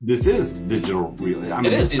this is digital real. I It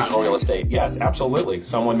mean, is it's not. digital real estate. Yes, absolutely.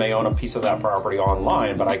 Someone may own a piece of that property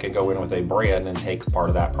online, but I can go in with a brand and take part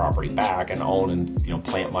of that property back and own and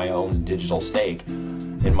plant my own digital stake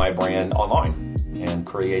in my brand online and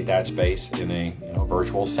create that space in a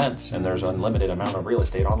virtual sense. And there's an unlimited amount of real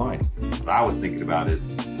estate online. What I was thinking about is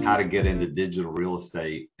how to get into digital real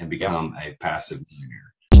estate and become a passive millionaire.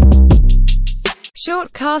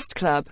 Shortcast Club.